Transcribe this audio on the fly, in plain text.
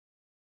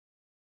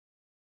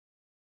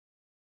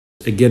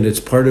Again, it's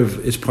part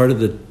of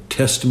the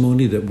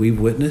testimony that we've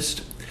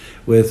witnessed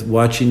with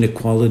watching the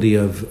quality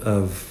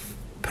of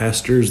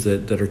pastors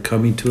that are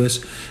coming to us.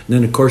 And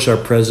then, of course, our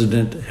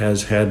president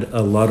has had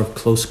a lot of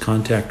close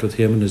contact with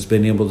him and has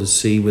been able to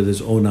see with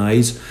his own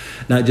eyes,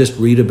 not just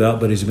read about,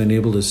 but he's been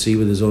able to see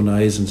with his own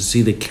eyes and to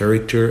see the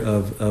character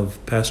of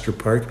Pastor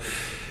Park.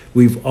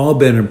 We've all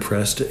been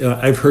impressed.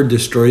 I've heard the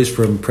stories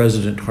from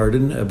President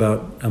Hardin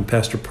about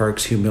Pastor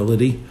Park's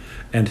humility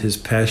and his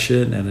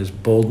passion and his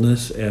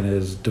boldness and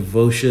his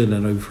devotion,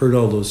 and I've heard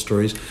all those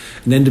stories.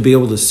 And then to be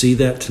able to see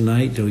that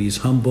tonight, he's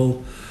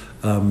humble.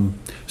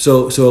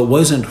 So it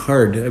wasn't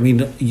hard. I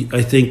mean,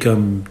 I think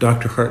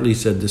Dr. Hartley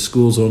said the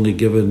school's only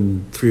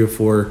given 3 or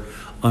 4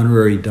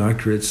 honorary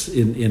doctorates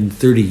in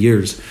 30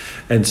 years.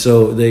 And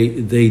so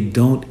they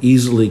don't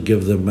easily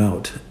give them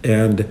out.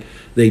 And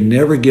they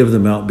never give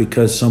them out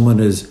because someone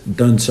has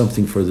done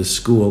something for the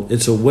school.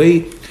 It's a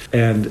way.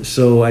 And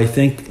so I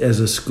think as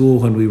a school,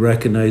 when we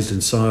recognized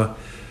and saw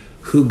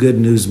who Good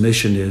News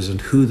Mission is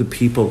and who the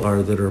people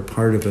are that are a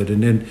part of it,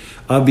 and then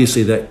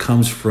obviously that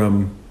comes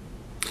from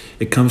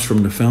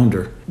the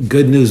founder.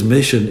 Good News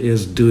Mission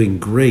is doing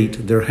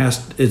great.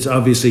 It's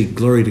obviously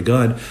glory to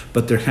God,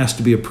 but there has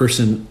to be a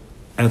person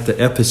at the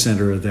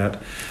epicenter of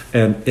that,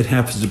 and it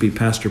happens to be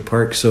Pastor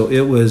Park. So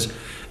it was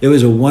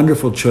a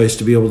wonderful choice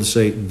to be able to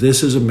say,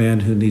 this is a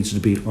man who needs to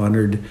be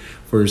honored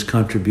for his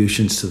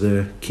contributions to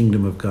the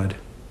kingdom of God.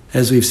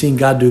 As we've seen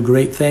God do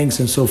great things.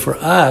 And so for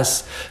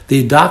us,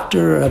 the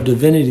Doctor of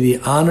Divinity,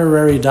 the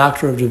Honorary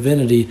Doctor of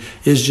Divinity,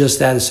 is just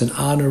that. It's an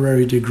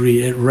honorary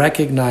degree. It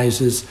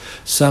recognizes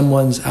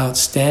someone's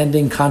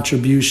outstanding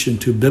contribution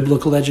to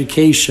biblical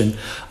education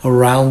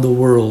around the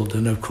world.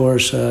 And of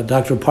course,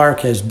 Dr.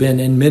 Park has been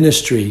in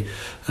ministry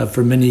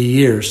for many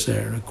years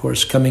there. And of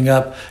course, coming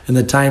up in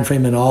the time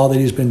frame and all that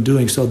he's been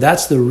doing. So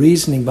that's the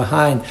reasoning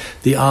behind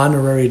the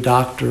Honorary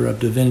Doctor of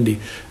Divinity.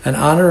 An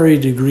honorary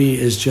degree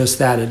is just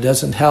that. It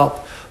doesn't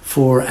help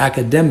for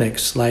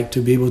academics, like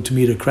to be able to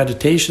meet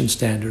accreditation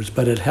standards,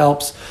 but it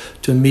helps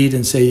to meet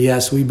and say,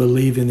 yes, we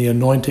believe in the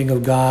anointing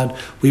of God,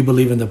 we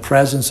believe in the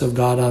presence of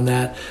God on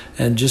that,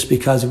 and just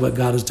because of what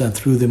God has done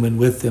through them and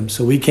with them.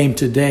 So we came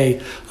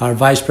today, our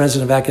Vice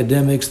President of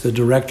Academics, the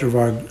Director of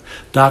our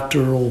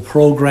doctoral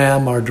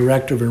program, our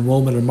Director of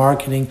Enrollment and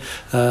Marketing,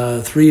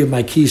 3 of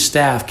my key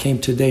staff came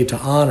today to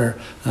honor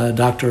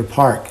Dr.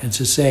 Park and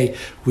to say,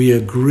 we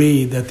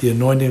agree that the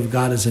anointing of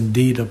God is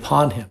indeed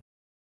upon him.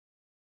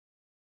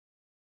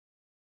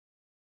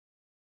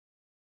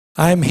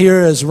 I'm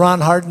here as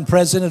Ron Hardin,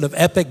 president of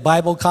Epic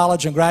Bible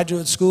College and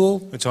Graduate School.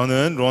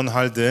 저는 론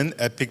할든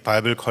에픽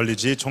바이블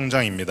컬리지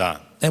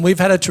총장입니다. And we've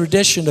had a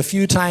tradition a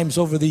few times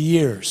over the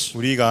years.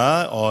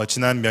 우리가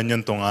지난 몇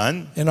년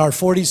동안 in our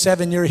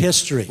 47-year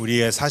history.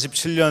 우리의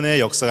 47년의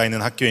역사가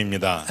있는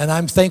학교입니다. And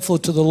I'm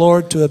thankful to the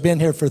Lord to have been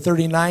here for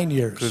 39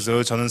 years.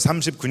 그래서 저는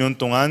 39년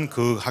동안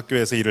그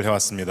학교에서 일을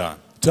해왔습니다.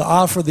 To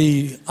offer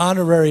the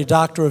Honorary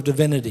Doctor of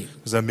Divinity.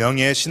 그래서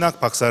명예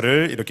신학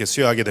박사를 이렇게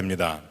수여하게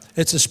됩니다.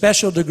 It's a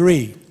special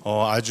degree.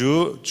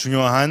 아주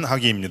중요한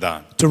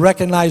학위입니다. To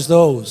recognize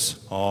those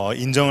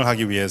인정을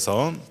하기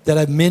위해서 that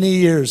have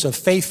many years of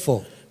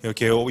faithful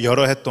이렇게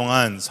여러 해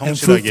동안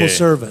성실하게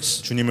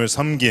주님을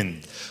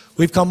섬긴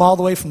We've come all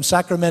the way from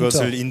Sacramento.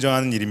 그것을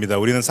인정하는 일입니다.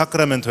 우리는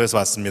사크라멘토에서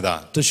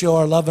왔습니다. To show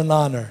our love and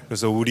honor.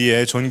 그래서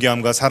우리의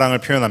존귀함과 사랑을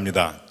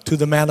표현합니다. To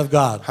the man of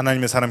God.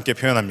 하나님의 사람께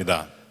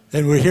표현합니다.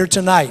 And we're here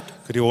tonight.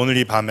 그리고 오늘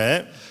이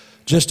밤에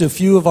Just a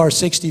few of our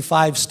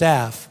 65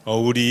 staff.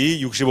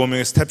 우리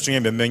 65명의 스텝 중에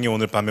몇 명이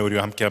오늘 밤에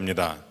우리와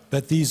함께합니다.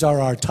 But these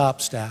are our top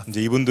staff.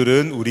 이제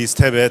이분들은 우리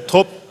스텝의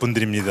톱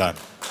분들입니다.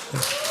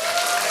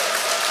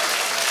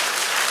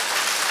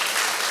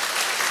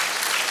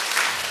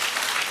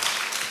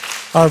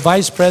 Our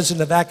Vice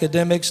President of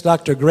Academics,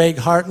 Dr. Greg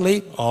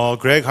Hartley.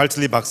 Greg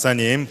Hartley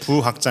박사님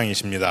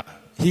부학장이십니다.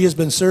 He has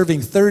been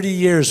serving 30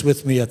 years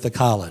with me at the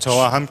college.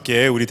 저와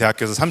함께 우리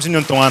대학교에서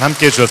 30년 동안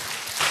함께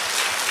해주셨습니다.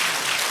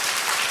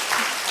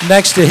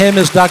 Next to him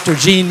is Dr.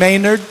 Gene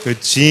Maynard.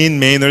 Gene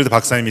Maynard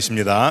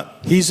박사님이십니다.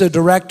 He's the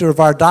director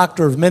of our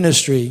Doctor of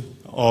Ministry.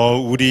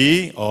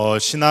 우리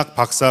신학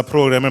박사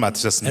프로그램을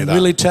맡으셨습니다. And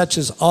really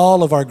touches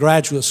all of our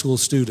graduate school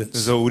students.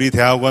 그래서 우리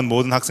대학원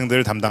모든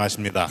학생들을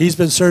담당하십니다. He's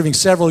been serving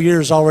several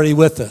years already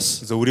with us.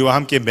 그래서 우리와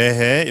함께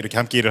매해 이렇게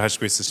함께 일을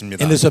하시고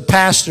있으십니다. And is a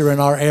pastor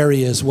in our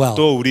area as well.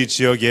 또 우리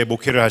지역에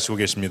목회를 하시고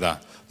계십니다.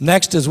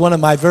 Next is one of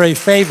my very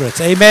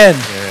favorites. Amen.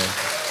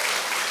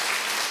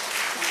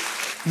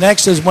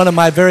 Next is one of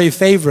my very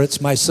favorites,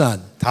 my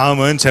son.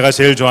 다음은 제가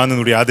제일 좋아하는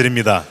우리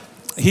아들입니다.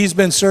 He's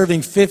been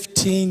serving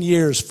 15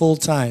 years full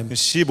time.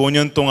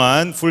 15년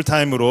동안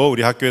풀타임으로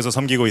우리 학교에서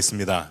섬기고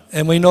있습니다.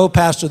 And we know,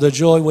 Pastor, the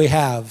joy we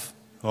have.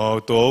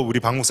 또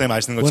우리 박 목사님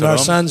아시는 When 것처럼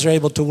our sons are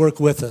able to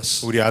work with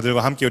us. 우리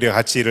아들과 함께 우리가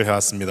같이 일을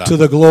해왔습니다. To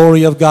the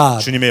glory of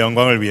God. 주님의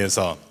영광을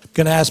위해서.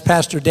 Going to ask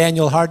Pastor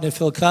Daniel Hardin if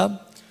he'll come.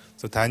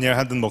 So 다니엘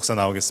하든 목사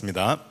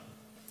나오겠습니다.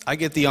 I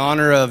get the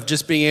honor of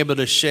just being able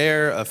to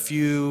share a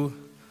few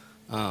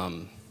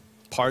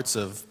parts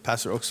of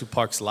Pastor Ock Soo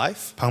Park's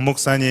life. 박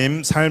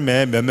목사님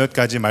삶의 몇몇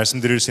가지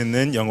말씀드릴 수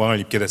있는 영광을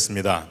입게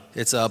됐습니다.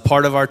 It's a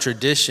part of our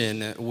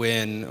tradition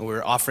when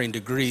we're offering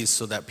degrees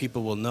so that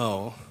people will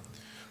know.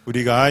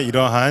 우리가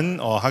이러한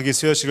학위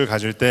수여식을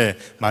가질 때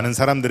많은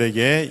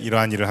사람들에게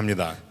이러한 일을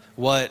합니다.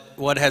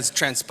 What has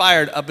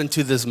transpired up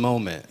until this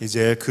moment.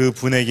 이제 그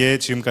분에게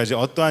지금까지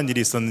어떠한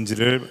일이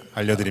있었는지를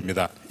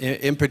알려드립니다.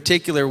 In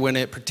particular, when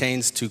it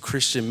pertains to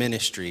Christian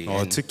ministry,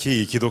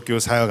 특히 이 기독교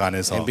사역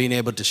안에서 and being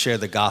able to share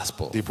the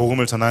gospel. 이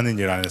복음을 전하는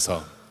일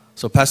안에서.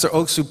 So, Pastor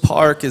Ock Soo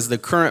Park is the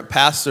current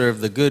pastor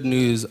of the Good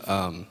News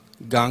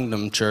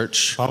Gangnam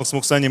Church. 박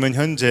목사님은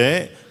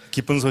현재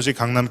기쁜 소식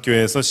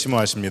강남교회에서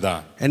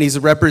심호하십니다. And he's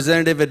a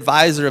representative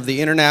advisor of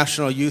the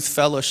International Youth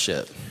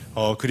Fellowship.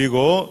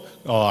 그리고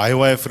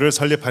IYF를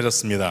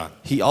설립하셨습니다.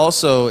 He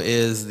also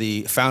is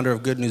the founder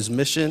of Good News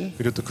Mission.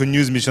 그리고 또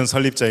굿뉴스 미션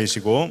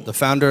설립자이시고, the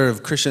founder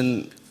of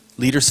Christian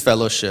Leaders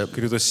Fellowship.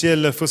 그리고 또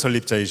CLF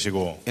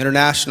설립자이시고,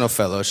 International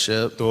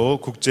Fellowship. 또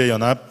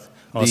국제연합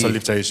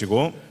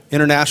설립자이시고,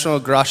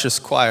 International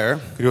Gracious Choir.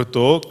 그리고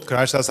또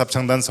그라시아스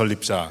합창단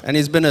설립자. And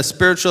he's been a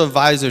spiritual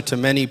advisor to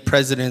many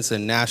presidents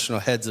and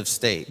national heads of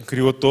state.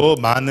 그리고 또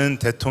많은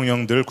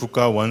대통령들,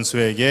 국가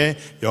원수에게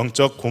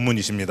영적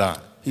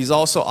고문이십니다. He's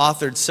also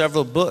authored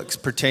several books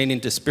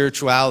pertaining to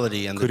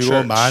spirituality and the 그리고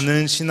church.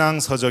 많은 신앙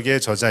서적의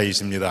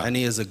저자이십니다. And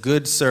he is a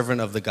good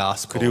servant of the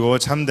gospel. 그리고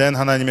참된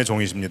하나님의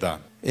종이십니다.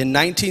 In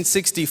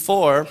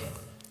 1964,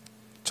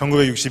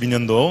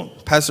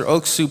 1962년도 Pastor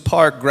Ock Soo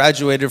Park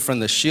graduated from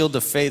the Shield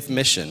of Faith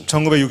mission.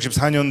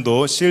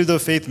 1964년도 실드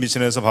페이트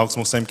미션에서 박옥수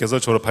목사님께서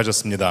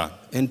졸업하셨습니다.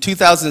 In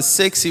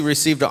 2006, he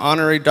received an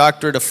honorary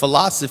doctorate of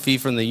philosophy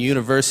from the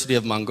University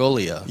of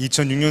Mongolia.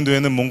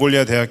 2006년도에는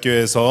몽골리아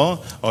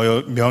대학교에서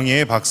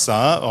명예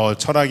박사,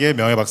 철학의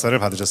명예 박사를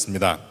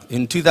받으셨습니다.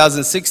 In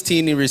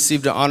 2016, he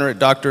received an honorary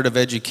doctorate of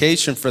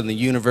education from the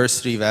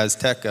University of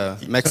Azteca,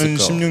 Mexico.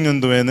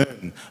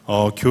 2016년도에는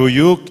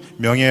교육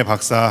명예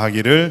박사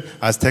학위를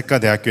아스테카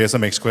대학교에서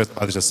멕시코에서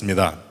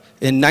받으셨습니다.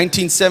 In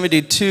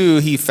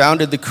 1972, he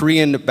founded the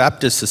Korean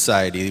Baptist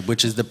Society,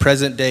 which is the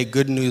present-day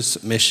Good News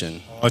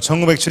Mission.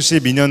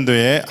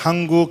 1972년도에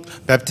한국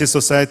베프티스트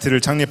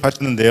소사이티를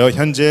창립하셨는데요.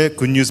 현재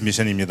굿뉴스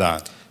미션입니다.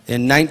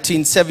 In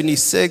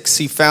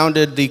 1976, he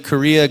founded the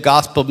Korea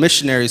Gospel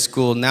Missionary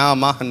School, now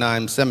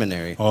Mahanaim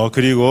Seminary.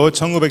 그리고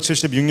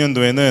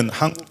 1976년도에는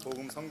한국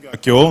복음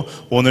성교학교,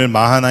 오늘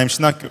마하나임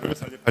신학교를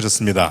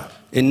설립하셨습니다.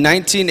 In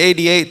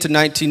 1988 to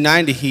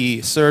 1990, he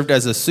served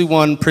as a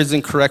Suwon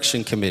Prison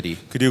Correction Committee.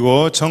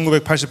 그리고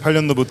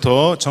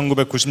 1988년도부터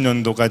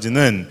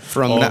 1990년도까지는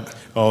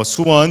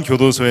수원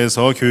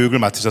교도소에서 교육을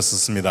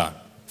맡으셨습니다.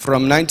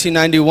 From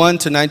 1991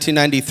 to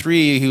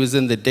 1993, he was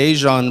in the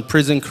Daejeon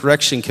Prison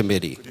Correction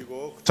Committee.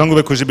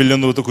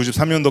 1991년도부터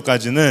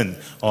 93년도까지는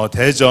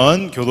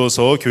대전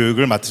교도소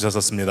교육을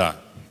맡으셨습니다.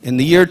 In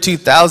the year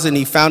 2000,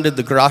 he founded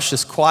the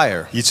Gracious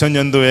Choir.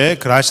 2000년도에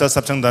그라시아스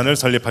합창단을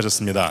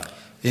설립하셨습니다.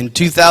 In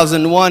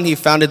 2001, he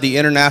founded the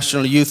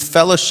International Youth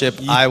Fellowship,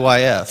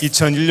 IYF.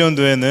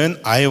 2001년도에는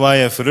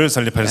IYF를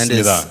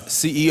설립하셨습니다. And is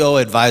CEO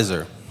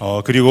advisor.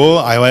 그리고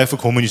IYF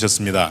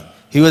고문이셨습니다.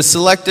 He was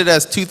selected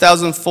as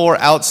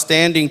 2004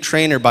 Outstanding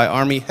Trainer by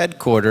Army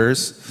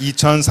Headquarters.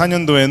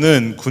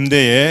 2004년도에는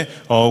군대의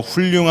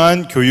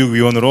훌륭한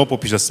교육위원으로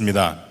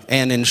뽑히셨습니다.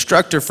 And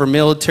instructor for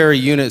military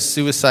unit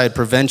suicide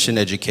prevention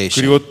education.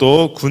 그리고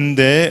또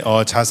군대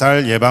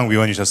자살 예방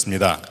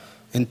위원이셨습니다.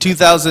 In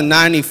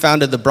 2009, he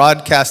founded the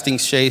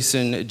broadcasting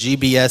station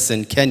GBS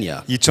in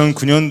Kenya.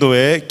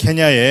 2009년도에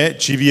케냐의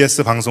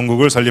GBS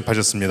방송국을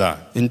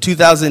설립하셨습니다. In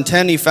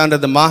 2010, he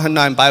founded the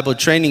Mahanaim Bible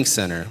Training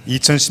Center.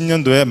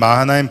 2010년도에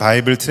마하나임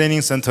바이블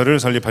트레이닝 센터를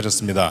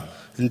설립하셨습니다.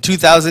 In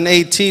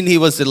 2018, he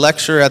was the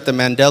lecturer at the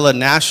Mandela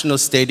National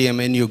Stadium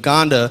in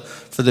Uganda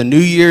for the New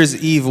Year's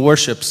Eve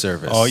worship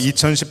service.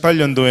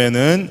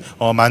 2018년도에는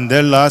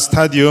만델라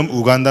스타디움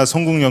우간다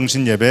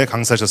송국영신 예배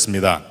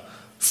강사셨습니다.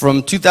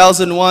 From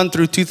 2001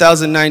 through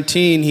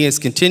 2019, he has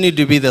continued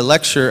to be the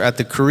lecturer at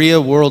the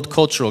Korea World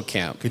Cultural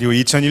Camp. 그리고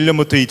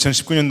 2001년부터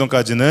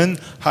 2019년도까지는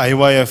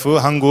IYF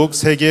한국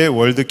세계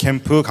월드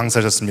캠프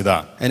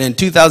강사셨습니다. And in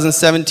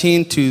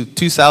 2017 to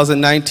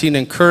 2019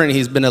 and current,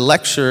 he's been a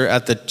lecturer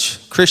at the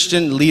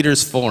Christian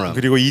Leaders Forum.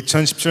 그리고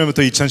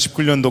 2017년부터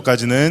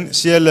 2019년도까지는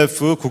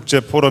CLF 국제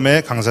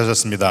포럼에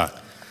강사셨습니다.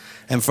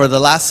 And for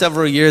the last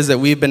several years that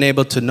we've been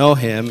able to know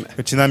him,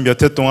 지난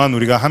몇 해 동안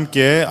우리가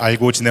함께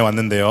알고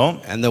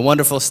지내왔는데요. and the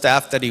wonderful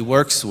staff that he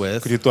works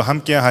with, 그리고 또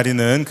함께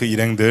하리는 그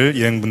일행분들,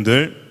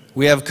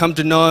 we have come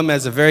to know him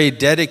as a very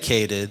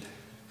dedicated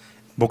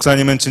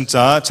목사님은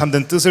진짜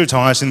참된 뜻을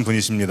정하신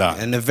분이십니다.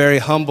 and a very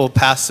humble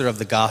pastor of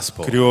the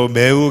gospel. 그리고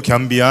매우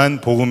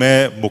겸비한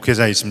복음의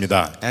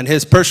목회자이십니다. And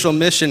his personal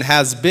mission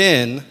has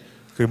been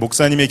그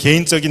목사님의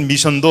개인적인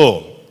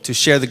미션도 to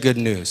share the good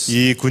news.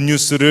 이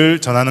굿뉴스를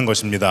전하는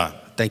것입니다.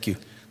 Thank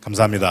you.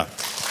 감사합니다.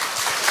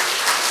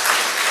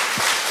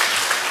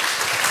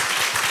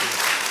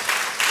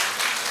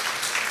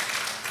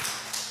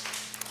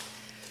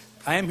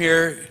 I am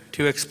here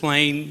to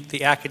explain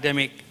the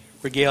academic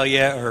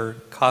regalia or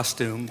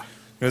costume.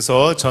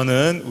 그래서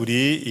저는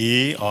우리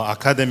이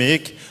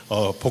아카데믹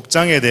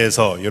복장에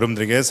대해서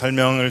여러분들에게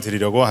설명을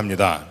드리려고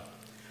합니다.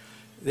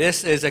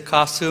 This is a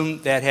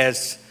costume that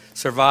has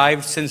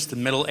survived since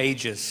the Middle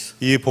Ages.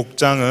 이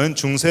복장은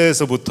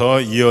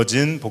중세에서부터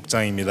이어진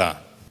복장입니다.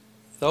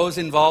 Those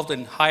involved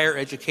in higher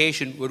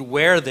education would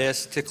wear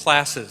this to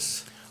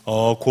classes.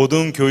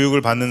 고등 교육을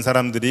받는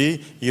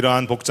사람들이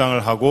이러한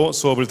복장을 하고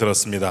수업을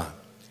들었습니다.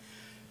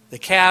 The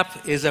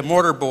cap is a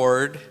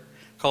mortarboard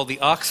called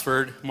the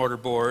Oxford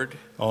mortarboard.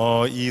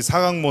 이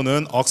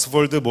사각모는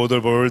옥스퍼드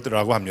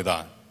모더보드라고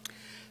합니다.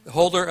 The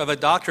holder of a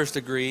doctor's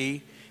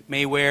degree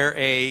may wear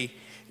a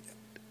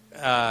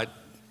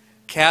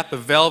cap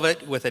of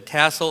velvet with a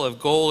tassel of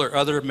gold or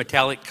other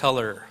metallic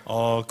color.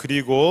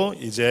 그리고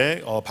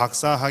이제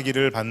박사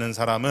학위를 받는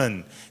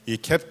사람은 이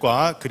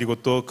캡과 그리고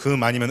또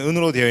금 아니면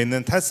은으로 되어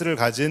있는 타스를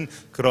가진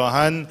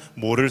그러한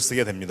모를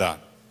쓰게 됩니다.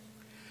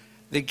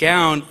 The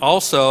gown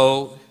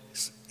also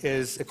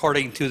is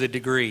according to the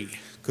degree.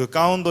 그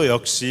가운도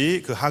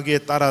역시 그 학위에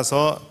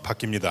따라서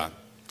바뀝니다.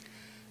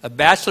 A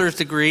bachelor's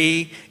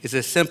degree is a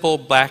simple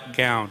black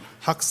gown.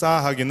 학사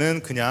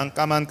학위는 그냥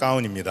까만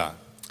가운입니다.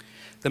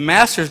 The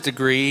master's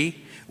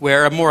degree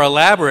wear a more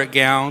elaborate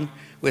gown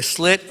with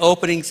slit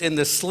openings in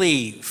the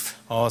sleeve.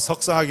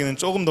 석사 학위는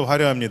조금 더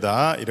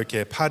화려합니다.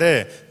 이렇게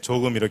팔에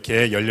조금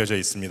이렇게 열려져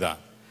있습니다.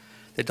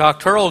 The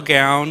doctoral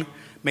gown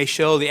may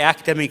show the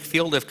academic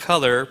field of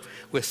color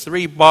with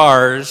 3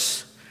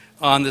 bars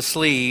on the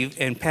sleeve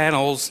and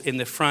panels in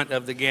the front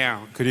of the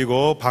gown.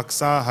 그리고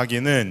박사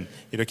학위는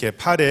이렇게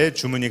팔에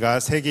주머니가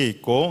 3개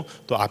있고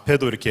또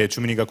앞에도 이렇게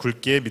주머니가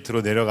굵게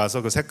밑으로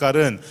내려가서 그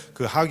색깔은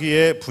그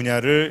학위의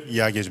분야를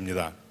이야기해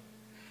줍니다.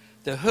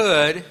 The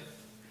hood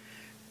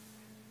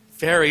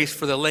varies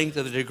for the length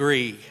of the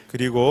degree.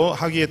 그리고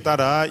학위에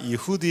따라 이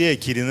후드의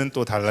길이는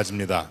또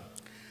달라집니다.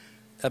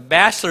 A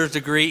bachelor's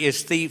degree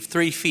is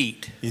 3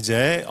 feet.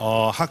 이제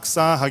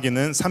학사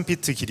학위는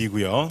 3피트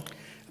길이고요.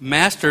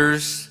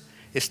 Master's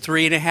is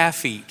 3.5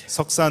 feet.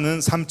 석사는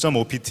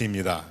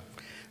 3.5피트입니다.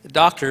 The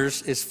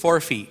doctor's is 4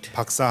 feet.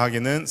 박사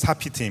학위는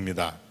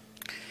 4피트입니다.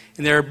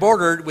 And they're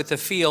bordered with the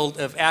field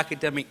of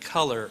academic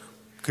color.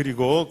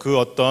 그리고 그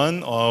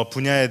어떤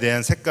분야에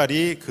대한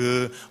색깔이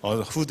그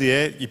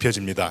후드에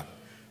입혀집니다.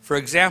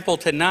 For example,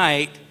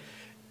 tonight,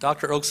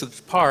 Dr. Oak Soo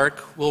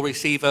Park will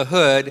receive a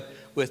hood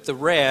with the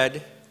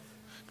red.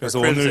 그래서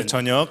오늘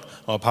저녁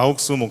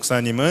바옥수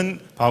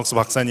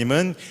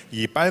박사님은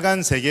이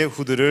빨간색의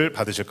후드를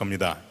받으실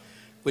겁니다.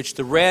 Which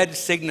the red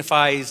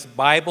signifies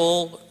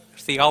Bible,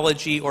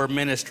 theology, or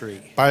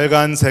ministry.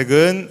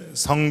 빨간색은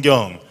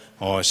성경,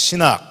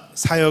 신학,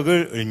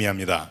 사역을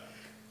의미합니다.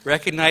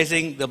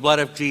 Recognizing the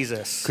blood of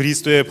Jesus.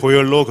 그리스도의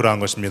보혈로 그러한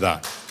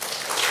것입니다.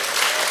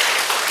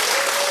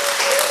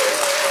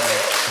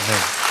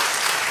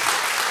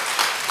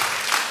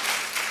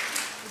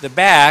 The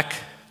back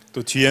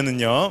또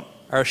뒤에는요.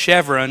 are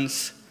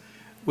chevrons,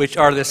 which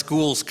are the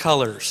school's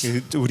colors.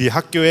 우리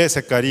학교의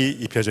색깔이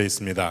입혀져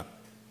있습니다.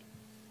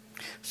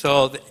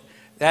 So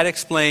that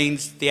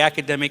explains the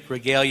academic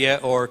regalia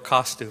or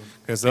costume.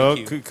 그래서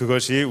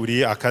그것이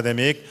우리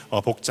아카데믹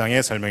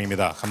복장의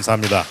설명입니다.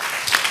 감사합니다.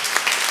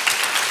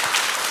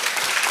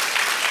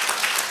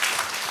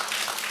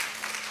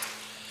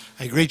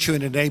 I greet you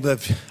in the name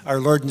of our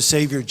Lord and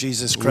Savior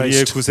Jesus 우리의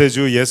Christ.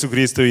 구세주 예수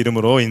그리스도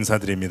이름으로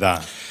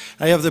인사드립니다.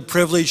 I have the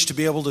privilege to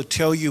be able to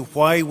tell you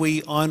why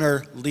we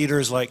honor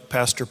leaders like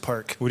Pastor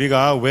Park.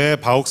 우리가 왜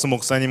바옥스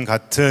목사님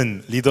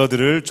같은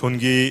리더들을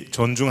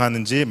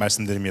존중하는지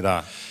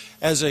말씀드립니다.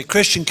 As a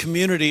Christian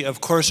community,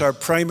 of course, our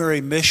primary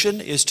mission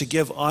is to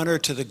give honor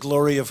to the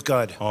glory of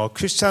God.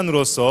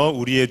 크리스찬으로서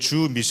우리의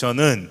주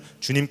미션은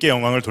주님께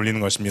영광을 돌리는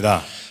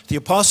것입니다. The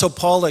Apostle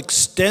Paul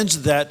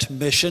extends that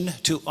mission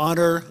to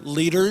honor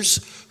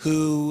leaders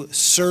who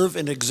serve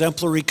in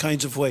exemplary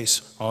kinds of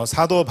ways.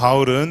 사도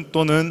바울은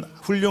또는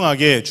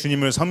훌륭하게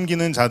주님을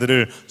섬기는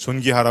자들을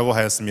존귀하라고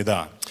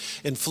하였습니다.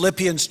 In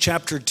Philippians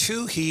chapter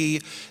 2, he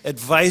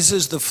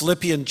advises the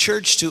Philippian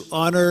church to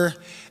honor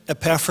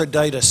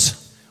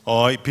Epaphroditus.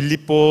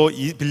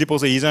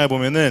 빌립보서 2장에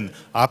보면은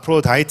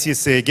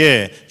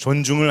아프로다이티스에게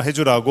존중을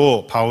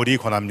해주라고 바울이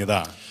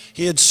권합니다.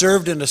 He had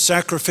served in a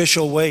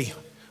sacrificial way.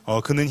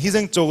 그는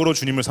희생적으로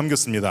주님을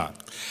섬겼습니다.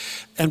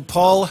 And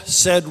Paul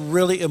said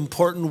really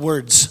important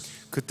words.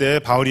 그때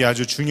바울이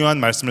아주 중요한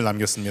말씀을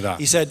남겼습니다.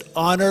 He said,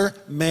 honor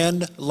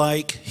men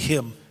like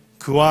him.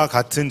 그와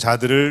같은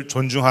자들을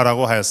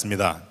존중하라고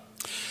하였습니다.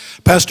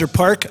 Pastor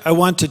Park, I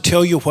want to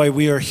tell you why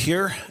we are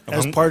here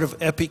as part of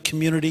Epic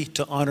Community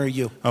to honor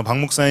you. 박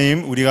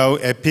목사님, 우리가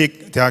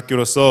에픽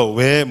대학교로서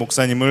왜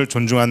목사님을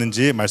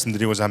존중하는지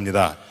말씀드리고자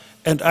합니다.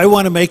 And I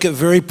want to make it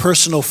very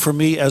personal for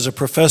me as a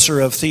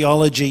professor of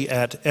theology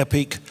at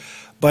Epic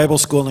Bible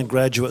School and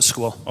Graduate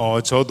School.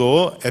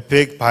 저도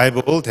에픽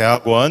바이블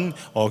대학원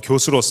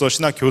교수로서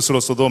신학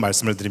교수로서도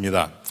말씀을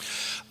드립니다.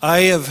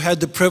 I have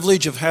had the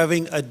privilege of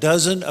having a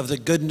dozen of the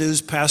good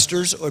news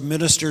pastors or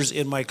ministers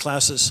in my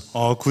classes.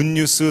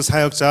 굿뉴스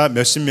사역자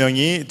몇십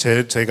명이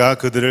제가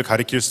그들을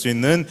가르칠 수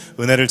있는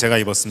은혜를 제가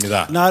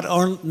입었습니다. Not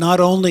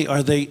only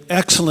are they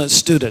excellent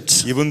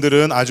students,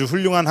 이분들은 아주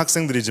훌륭한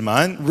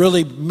학생들이지만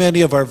really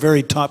many of our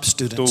very top 또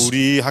students.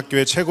 우리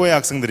학교의 최고의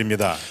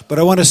학생들입니다. But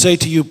I want to say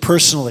to you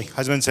personally,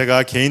 하지만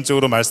제가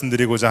개인적으로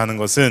말씀드리고자 하는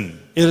것은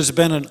it has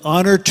been an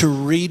honor to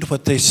read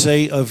what they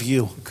say of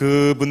you.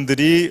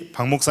 그분들이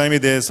박 목사님에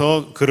대해서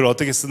글을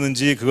어떻게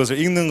쓰는지 그것을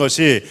읽는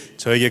것이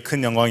저에게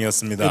큰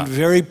영광이었습니다. In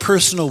very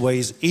personal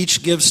ways,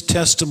 each gives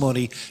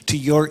testimony to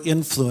your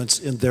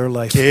influence in their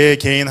life.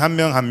 개인 한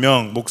명 한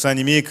명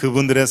목사님이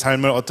그분들의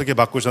삶을 어떻게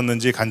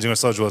바꾸셨는지 간증을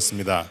써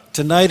주었습니다.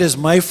 Tonight is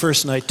my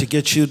first night to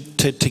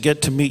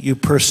get to meet you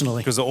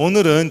personally. 그래서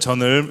오늘은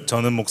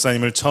저는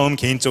목사님을 처음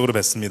개인적으로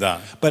뵀습니다.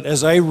 But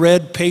as I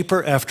read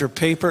paper after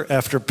paper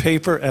after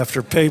paper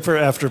after paper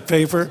after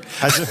paper,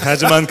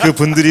 하지만 그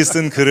분들이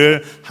쓴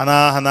글을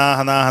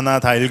하나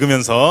다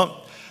읽으면서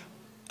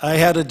I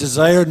had a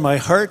desire in my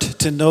heart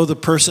to know the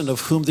person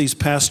of whom these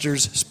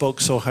pastors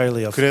spoke so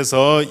highly of.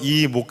 그래서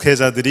이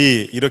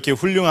목회자들이 이렇게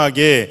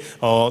훌륭하게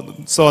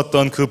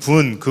써왔던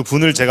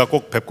그분을 제가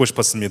꼭 뵙고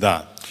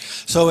싶었습니다.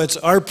 So it's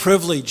our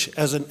privilege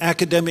as an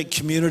academic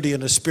community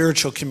and a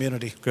spiritual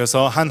community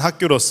그래서 한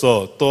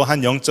학교로서 또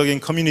한 영적인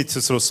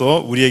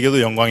커뮤니티로서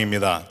우리에게도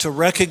영광입니다. to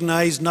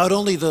recognize not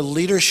only the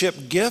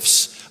leadership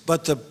gifts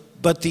but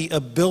the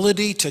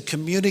ability to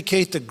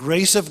communicate the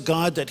grace of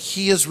God that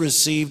He has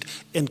received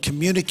and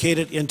communicate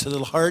it into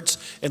the hearts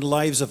and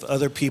lives of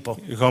other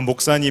people. 그건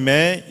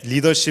목사님의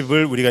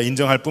리더십을 우리가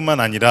인정할 뿐만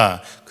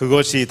아니라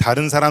그것이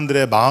다른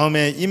사람들의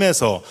마음에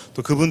임해서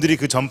또 그분들이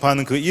그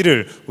전파하는 그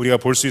일을 우리가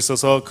볼 수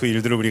있어서 그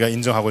일들을 우리가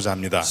인정하고자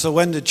합니다. So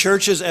when the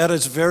church is at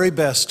its very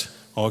best,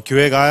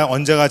 교회가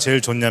언제가 제일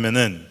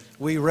좋냐면은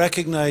we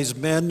recognize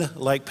men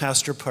like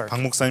Pastor Park. 박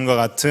목사님과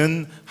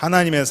같은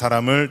하나님의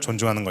사람을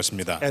존중하는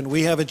것입니다. And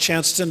we have a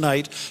chance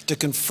tonight to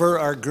confer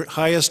our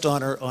highest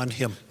honor on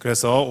him.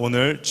 그래서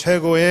오늘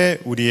최고의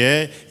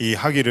우리의 이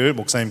학위를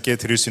목사님께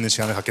드릴 수 있는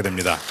시간을 갖게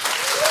됩니다.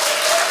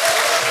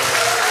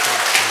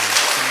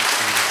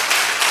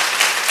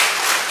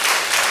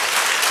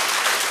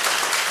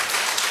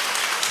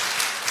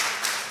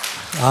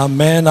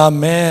 Amen,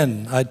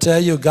 amen. I tell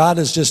you, God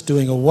is just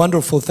doing a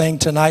wonderful thing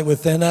tonight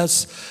within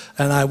us.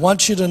 And I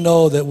want you to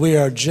know that we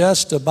are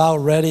just about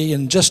ready.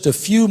 In just a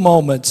few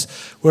moments,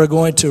 we're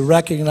going to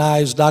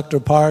recognize Dr.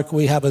 Park.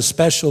 We have a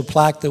special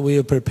plaque that we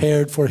have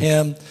prepared for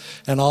him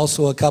and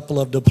also a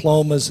couple of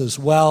diplomas as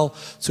well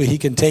so he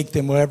can take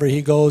them wherever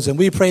he goes. And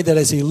we pray that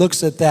as he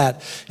looks at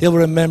that, he'll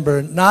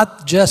remember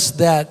not just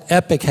that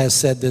Epic has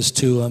said this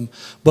to him,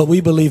 but we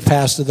believe,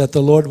 Pastor, that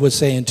the Lord was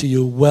saying to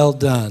you, well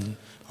done.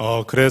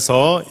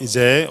 그래서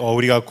이제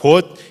우리가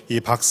곧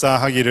이 박사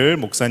학위를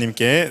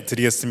목사님께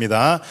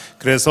드리겠습니다.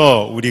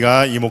 그래서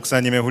우리가 이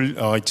목사님의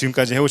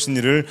지금까지 해오신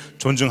일을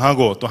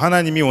존중하고 또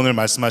하나님이 오늘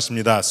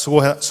말씀하십니다.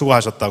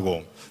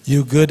 수고하셨다고.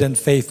 You good and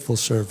faithful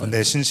servant.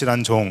 내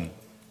신실한 종.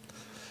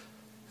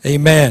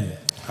 Amen.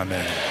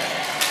 아멘.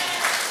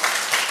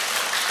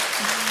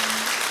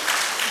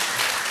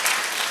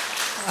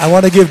 I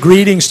want to give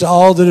greetings to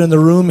all that are in the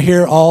room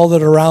here, all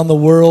that are around the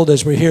world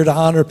as we're here to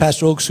honor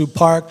Pastor Ock Soo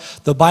Park.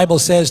 The Bible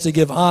says to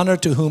give honor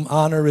to whom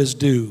honor is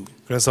due.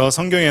 그래서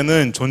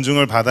성경에는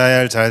존중을 받아야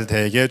할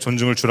자에게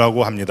존중을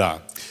주라고 합니다.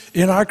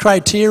 In our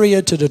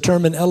criteria to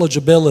determine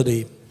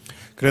eligibility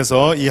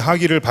그래서 이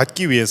학위를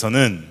받기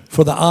위해서는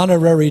for the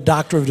Honorary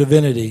Doctor of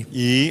Divinity,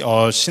 이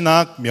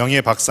신학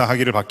명예 박사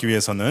학위를 받기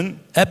위해서는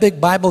Epic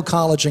Bible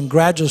College and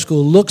Graduate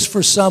School looks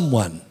for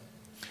someone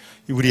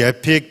우리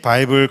에픽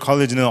바이블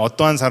컬리지는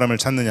어떠한 사람을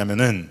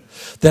찾느냐면은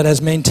that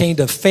has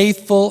maintained a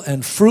faithful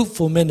and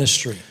fruitful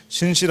ministry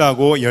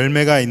신실하고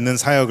열매가 있는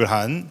사역을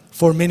한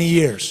for many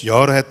years.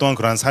 여러 해 동안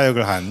그러한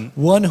사역을 한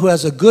One who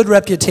has a good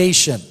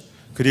reputation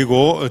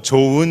그리고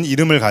좋은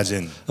이름을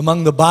가진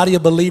among the body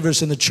of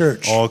believers in the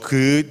church,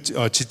 그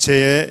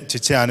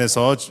지체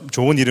안에서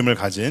좋은 이름을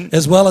가진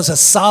as well as a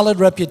solid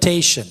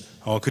reputation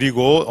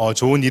그리고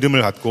좋은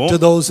이름을 갖고 to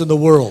those in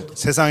the world.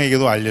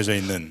 세상에게도 알려져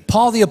있는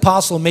Paul the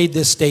Apostle made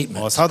this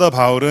statement. 사도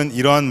바울은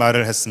이러한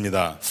말을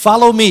했습니다.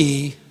 Follow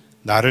me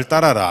나를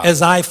따라라.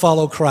 as I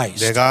follow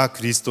Christ. 내가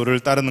그리스도를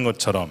따르는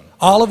것처럼.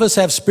 All of us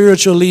have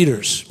spiritual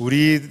leaders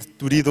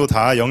우리도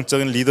다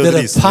영적인 that 리더들이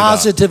have 있습니다.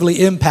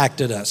 positively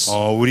impacted us.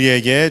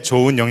 우리에게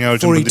좋은 영향을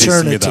준 For 분들이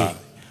eternity.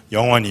 있습니다.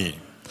 영원히.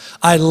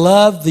 I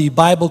love the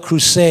Bible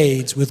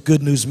crusades with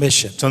Good News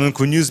Mission. 저는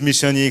굿뉴스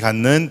미션이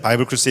갖는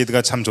바이블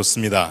크루세이드가 참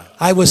좋습니다.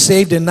 I was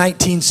saved in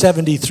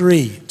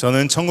 1973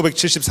 저는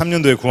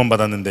 1973년도에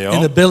구원받았는데요.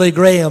 in the Billy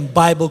Graham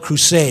Bible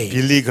Crusade.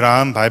 빌리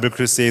그라함 바이블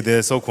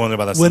크루세이드에서 구원을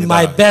When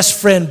my 받았습니다. best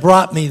friend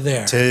brought me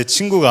there. 제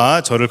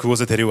친구가 저를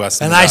그곳에 데리고 And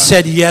갔습니다. I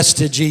said yes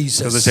to 그래서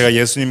Jesus. 제가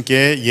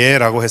예수님께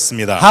예라고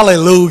했습니다.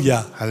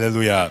 Hallelujah.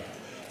 할렐루야.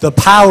 The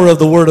power of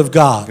the Word of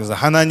God. 그래서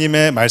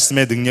하나님의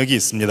말씀의 능력이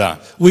있습니다.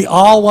 We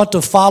all want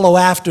to follow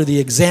after the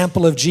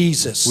example of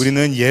Jesus.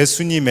 우리는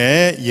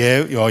예수님의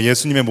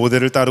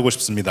모델을 따르고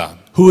싶습니다.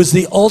 who is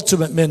the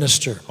ultimate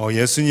minister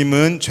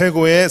예수님은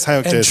최고의 and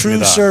true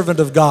사역자였습니다.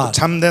 servant of God.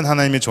 참된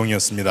하나님의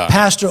종이었습니다.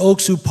 Pastor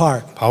Ock Soo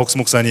Park 바옥스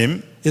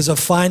목사님 is a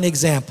fine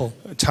example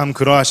참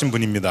그러하신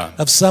분입니다.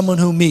 of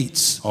someone who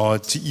meets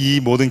이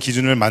모든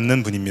기준을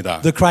맞는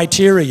분입니다. the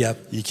criteria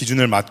이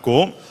기준을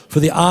맞고 for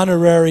the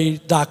Honorary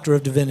Doctor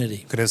of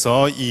Divinity.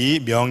 그래서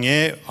이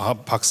명예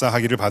박사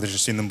학위를 받으실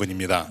수 있는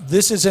분입니다.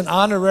 This is an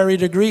honorary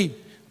degree.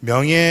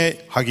 명예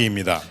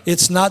학위입니다.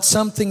 It's not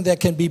something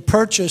that can be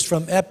purchased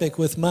from Epic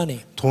with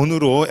money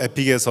돈으로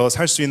에픽에서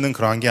살 수 있는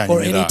그러한 게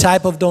or any 아닙니다.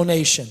 type of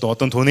donation. 또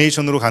어떤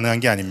도네이션으로 가능한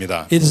게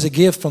아닙니다. It is a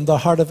gift from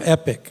the heart of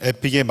Epic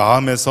에픽의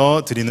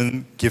마음에서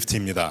드리는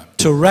기프트입니다.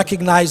 to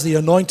recognize the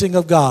anointing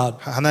of God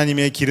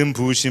하나님의 기름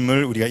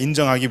부으심을 우리가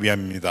인정하기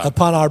위함입니다.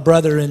 upon our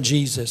brother in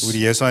Jesus.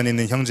 우리 예수 안에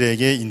있는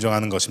형제에게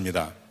인정하는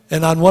것입니다.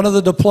 And on one of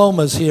the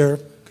diplomas here,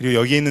 그리고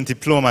여기에 있는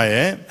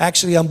디플로마에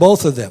actually on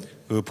both of them,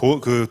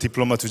 그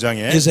디플로마 두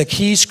장에 is a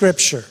key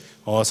scripture.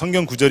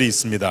 성경 구절이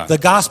있습니다.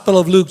 The Gospel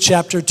of Luke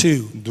chapter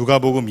 2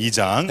 누가복음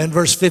 2장 and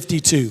verse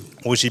 52.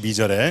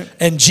 52절에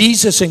And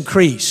Jesus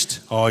increased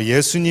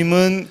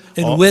예수님은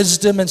in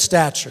wisdom and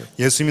stature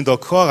예수님이 더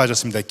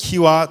커가셨습니다.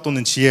 키와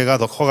또는 지혜가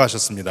더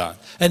커가셨습니다.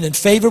 and in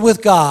favor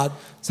with God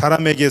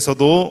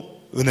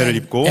사람에게서도 은혜를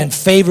입고 and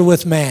favor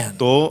with man.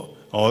 또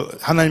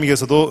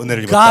하나님에게서도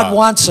은혜를 God 입었다.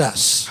 wants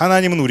us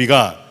하나님은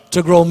우리가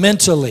to grow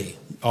mentally,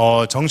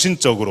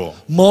 정신적으로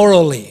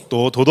morally,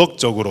 또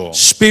도덕적으로 또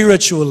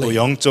spiritually,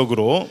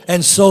 영적으로 and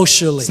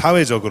socially.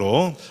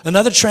 사회적으로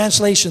Another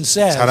translation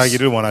says,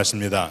 자라기를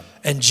원하십니다.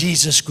 and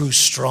Jesus grew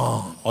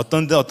strong.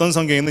 어떤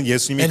성경에는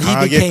예수님이 And he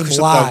강하게 became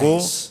크셨다고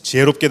wise.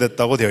 지혜롭게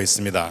됐다고 되어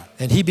있습니다.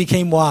 And he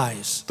became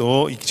wise.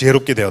 또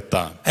지혜롭게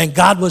되었다. And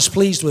God was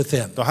pleased with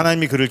him. 또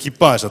하나님이 그를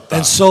기뻐하셨다.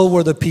 And so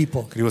were the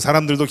people. 그리고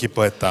사람들도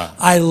기뻐했다.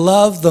 I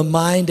love the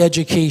mind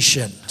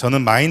education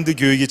저는 마인드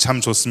교육이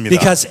참 좋습니다.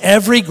 because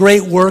every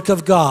great work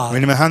of God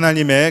왜냐하면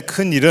하나님의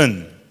큰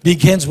일은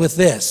begins with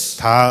this,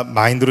 다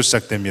마인드로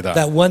시작됩니다.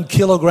 that 1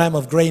 kilogram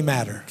of gray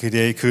matter.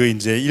 그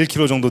이제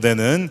 1kg 정도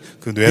되는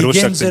그 뇌로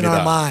Begins in our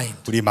시작됩니다. mind.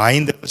 우리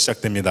마인드로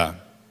시작됩니다.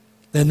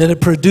 And then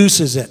it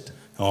produces it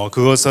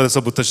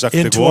그것에서부터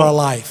into our 시작되고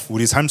life.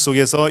 우리 삶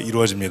속에서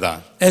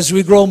이루어집니다. As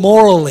we grow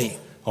morally,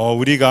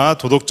 우리가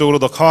도덕적으로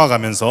더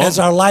커가면서 as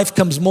our life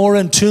comes more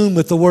in tune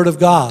with the Word of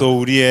God, 또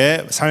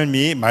우리의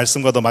삶이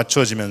말씀과 더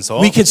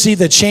맞추어지면서 we can see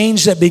the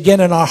change that began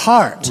in our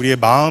heart 우리의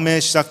마음에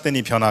시작된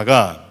이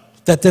변화가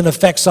that then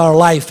affects our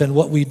life and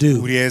what we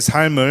do. 우리의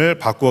삶을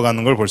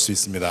바꾸어가는 걸 볼 수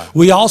있습니다.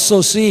 We also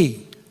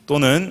see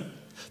또는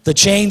the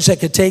change that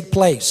could take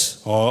place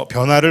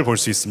변화를 볼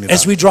수 있습니다.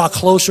 as we draw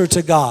closer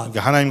to God.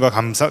 그러니까 하나님과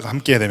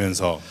함께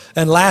되면서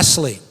And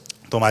lastly,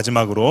 또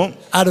마지막으로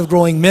out of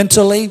growing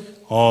mentally,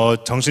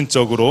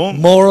 정신적으로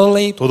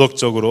morally,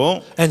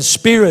 도덕적으로 and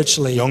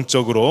spiritually,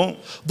 영적으로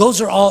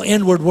those are all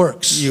inward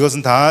works.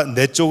 이것은 다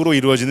내적으로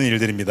이루어지는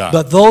일들입니다.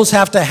 But those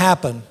have to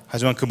happen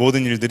하지만 그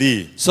모든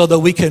일들이 so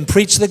that we can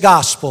preach the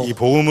gospel, 이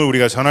복음을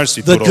우리가 전할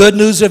수 the 있도록 good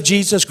news of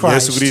Jesus 예수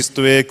Christ,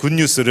 그리스도의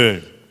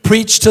굿뉴스를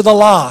preach to the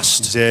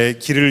lost 이제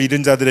길을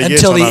잃은 자들에게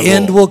until the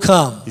end 전하고 will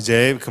come.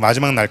 이제 그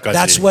마지막 That's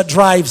날까지 what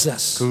drives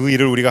us. 그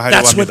일을 우리가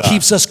하려고 That's what 합니다.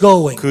 keeps us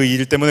going, 그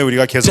일 때문에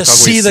우리가 to 계속하고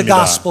see the 있습니다.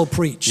 gospel 이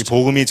preached.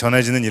 복음이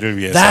전해지는 일을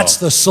위해서 That's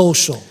the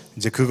social,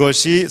 이제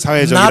그것이 not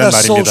사회적이란 a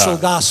social 말입니다.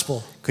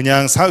 gospel.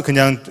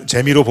 그냥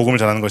재미로 복음을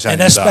전하는 것이 In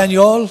아닙니다.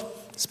 Espanol,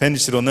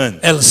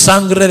 스페니시로는 el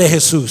sangre de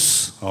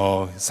Jesús,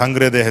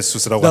 상그레데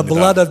헤수스라고 the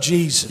blood 합니다. of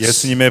Jesus.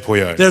 예수님의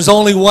보혈. There's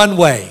only one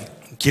way.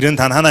 길은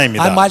단 I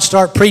하나입니다. might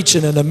start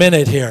preaching in a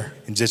minute here,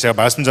 이제 제가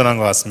말씀 전한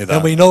것 같습니다.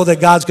 and we know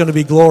that God's going to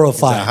be 자,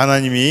 glorified.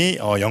 하나님이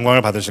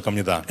영광을 받으실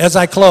겁니다. As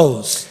I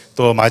close,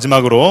 또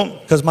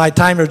마지막으로 because my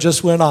timer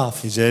just went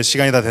off, 이제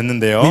시간이 다 we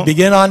됐는데요.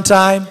 begin on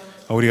time,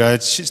 우리가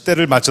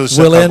시대를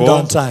맞춰서 We'll end 시작하고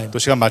on time. 또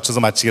시간 맞춰서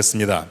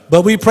마치겠습니다.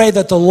 but we pray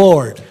that the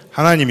Lord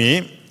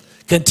하나님이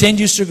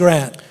continues to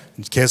grant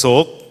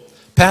계속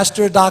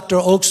Pastor Dr.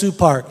 Ock Soo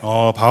Park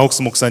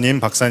바옥스 목사님,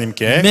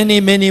 박사님께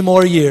many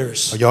more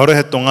years 여러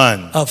해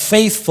동안 of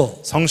faithful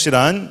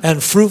성실한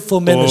and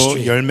fruitful 또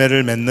ministry.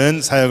 열매를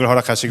맺는 사역을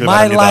허락하시길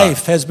My 바랍니다.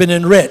 life has been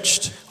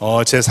enriched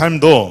제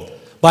삶도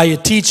by a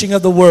teaching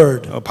of the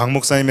Word 박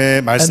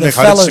목사님의 말씀의 And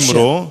the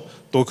가르침으로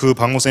또 그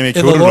박 목사님의 in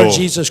the 교류로 Lord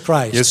Jesus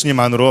Christ. 예수님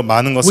안으로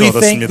많은 것을 We thank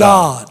얻었습니다.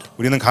 God.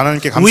 우리는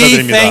하나님께 We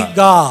감사드립니다. thank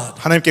God.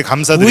 하나님께 We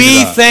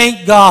감사드립니다. thank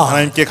God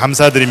하나님께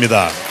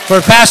감사드립니다.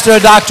 for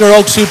Pastor Dr.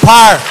 Ock Soo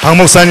Park. 박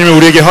목사님을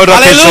우리에게 허락해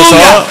할렐루야.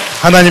 주셔서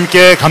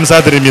하나님께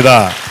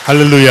감사드립니다.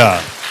 할렐루야.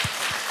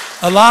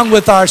 Along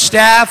with our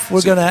staff,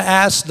 we're going to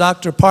ask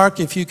Dr. Park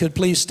if you could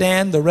please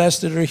stand. The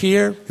rest that are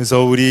here, 그래서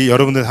우리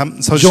여러분들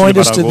서주시기 join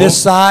us to 바라고 this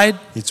side.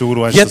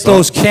 이쪽으로 Get 와주셔서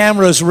those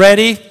cameras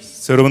ready.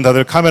 여러분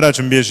다들 카메라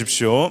준비해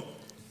주십시오.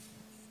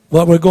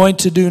 What we're going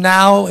to do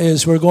now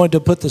is we're going to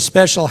put the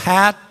special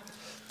hat,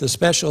 the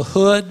special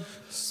hood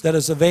that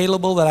is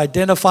available that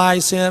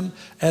identifies him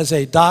as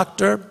a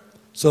doctor.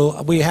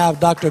 So we have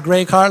Dr.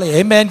 Greg Hartley.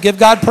 Amen. Give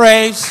God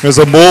praise.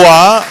 그래서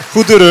모와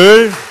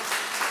후드를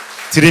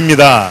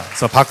드립니다.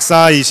 그래서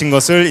박사이신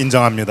것을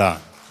인정합니다.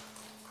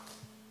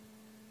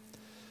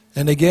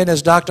 And again,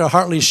 as Dr.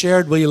 Hartley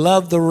shared, we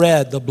love the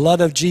red, the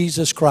blood of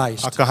Jesus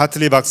Christ. 아까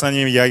하틀리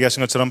박사님이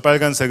이야기하신 것처럼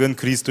빨간색은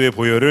그리스도의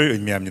보혈을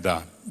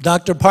의미합니다.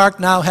 Dr. Park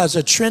now has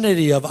a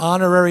trinity of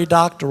honorary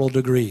doctoral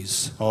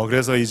degrees.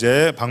 그래서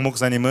이제 박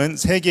목사님은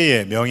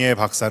 3개의 명예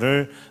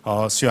박사를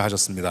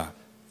수여하셨습니다.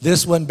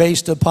 This one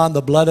based upon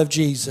the blood of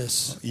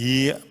Jesus.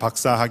 이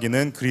박사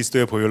학위는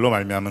그리스도의 보혈로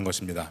말미암은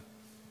것입니다.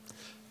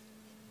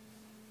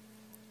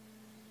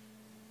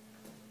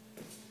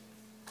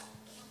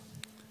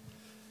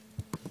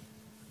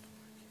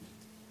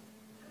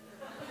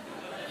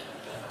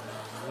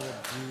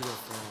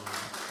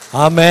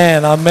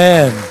 Amen,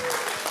 amen.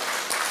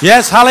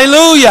 Yes,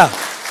 hallelujah.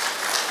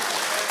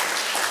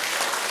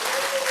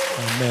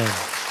 Amen.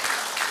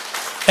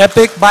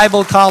 Epic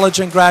Bible College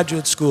and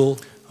Graduate School,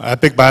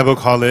 Epic Bible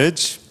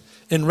College,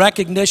 in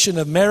recognition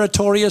of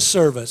meritorious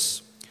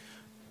service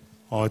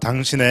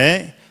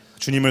당신의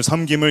주님을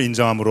섬김을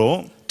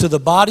인정함으로 to the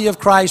body of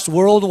Christ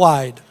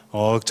worldwide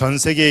전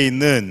세계에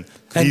있는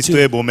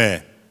그리스도의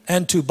몸에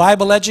and to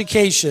Bible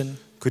education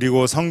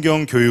그리고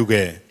성경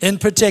교육에 in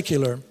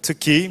particular,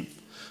 특히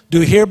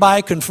do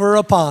hereby confer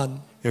upon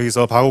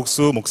여기서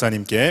박옥수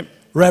목사님께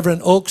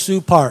Reverend Ock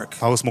Soo Park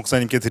박옥수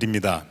목사님께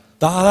드립니다.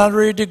 the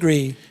honorary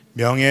degree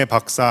명예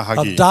박사 of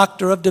학위,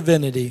 Doctor of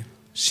Divinity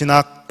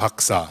신학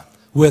박사,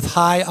 with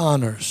high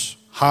honors,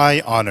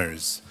 High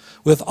Honors,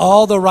 with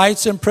all the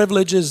rights and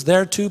privileges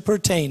thereto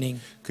pertaining,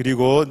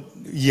 그리고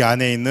이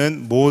안에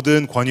있는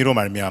모든 권위로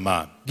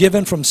말미암아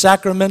given from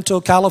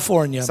Sacramento,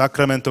 California,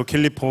 사크라멘토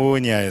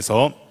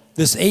캘리포니아에서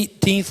this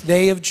 18th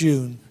day of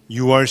June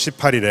 6월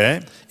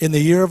 18일에 in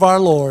the year of our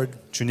Lord,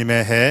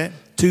 주님의 해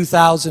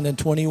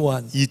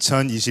 2021.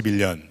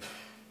 2021년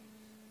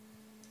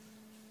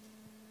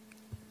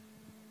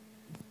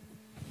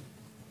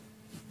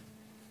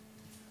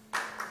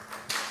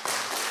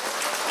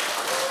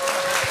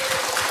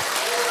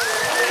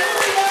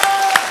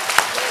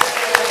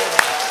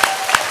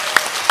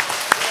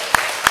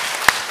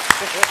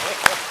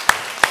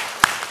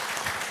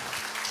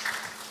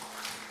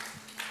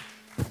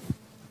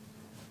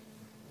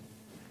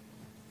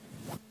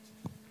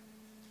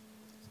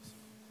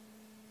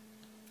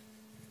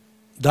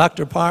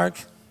Dr.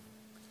 Park,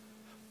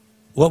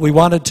 what we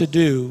wanted to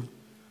do,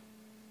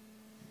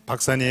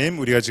 박사님,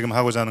 우리가 지금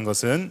하고자 하는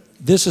것은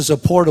this is a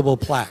portable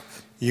plaque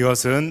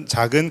이것은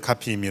작은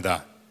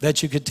카피입니다.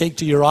 that you could take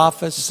to your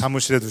office,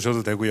 사무실에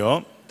두셔도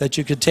되고요. that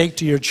you could take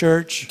to your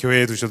church.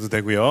 교회에 두셔도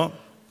되고요.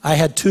 I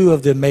had 2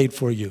 of them made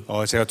for you.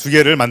 제가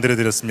 2개를 만들어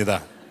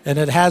드렸습니다. And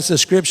it has the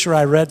scripture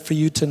I read for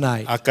you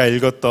tonight 아까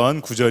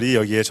읽었던 구절이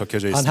여기에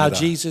적혀져 on how 있습니다.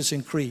 Jesus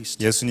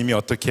increased 예수님이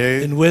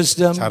어떻게 in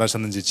wisdom,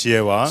 잘하셨는지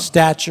지혜와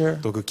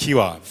stature, 또 그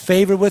키와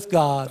favor with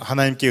God,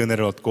 하나님께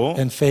은혜를 얻고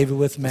and favor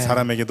with man.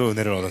 사람에게도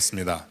은혜를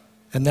얻었습니다.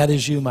 And that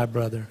is you, my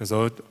brother.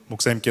 그래서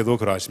목사님께도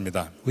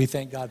그러하십니다. We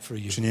thank God for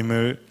you.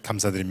 주님을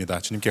감사드립니다.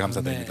 주님께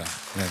감사드립니다.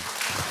 네.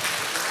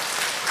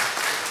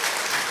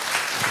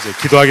 이제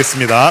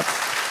기도하겠습니다.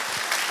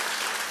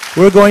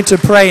 We're going to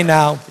pray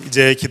now.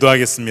 이제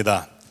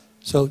기도하겠습니다.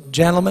 So,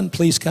 gentlemen,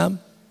 please come.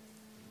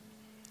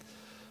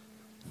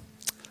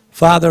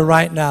 Father,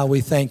 right now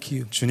we thank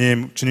you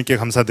주님께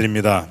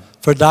감사드립니다.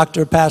 for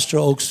Dr. Pastor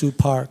Ock Soo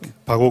Park.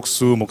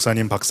 박옥수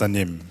목사님,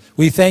 박사님,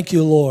 We thank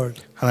you, Lord,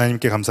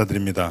 하나님께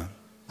감사드립니다.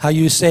 how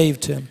you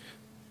saved him,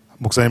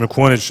 목사님을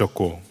구원해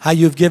주셨고 how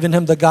you've given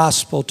him the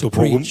gospel to 또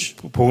preach.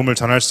 복음을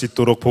전할 수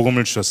있도록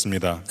복음을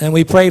주셨습니다. And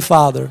we pray,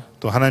 Father,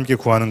 또 하나님께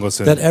구하는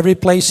것은 that every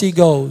place he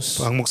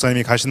goes, 박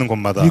목사님이 가시는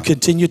곳마다 you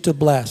continue to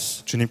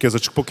bless. 주님께서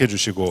축복해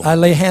주시고 I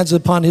lay hands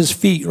upon his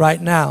feet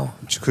right now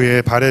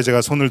그의 발에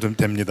제가 손을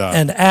댑니다.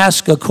 and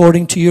ask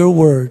according to your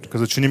word,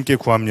 그래서 주님께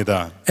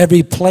구합니다.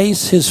 every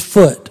place his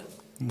foot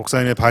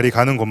목사님의 발이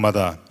가는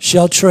곳마다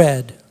shall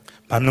tread,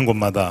 밟는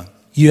곳마다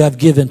you have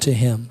given to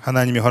him.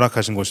 하나님이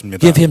허락하신 곳입니다.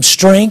 Give him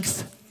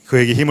strength,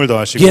 그에게 힘을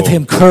더하시고 give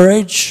him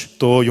courage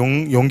또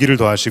용기를 for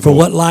더하시고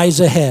what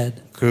lies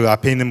ahead. 그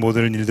앞에 있는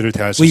모든 일들을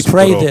대할 수 We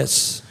pray 있도록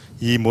this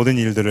이 모든 in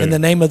the 일들을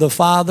name of the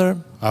Father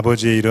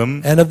아버지의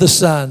이름, and of the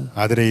Son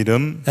아들의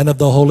이름, and of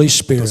the Holy 또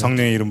Spirit.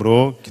 성령의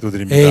이름으로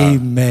기도드립니다.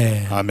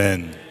 Amen.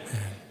 아멘.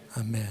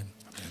 Amen.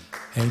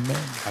 Amen.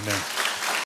 아멘.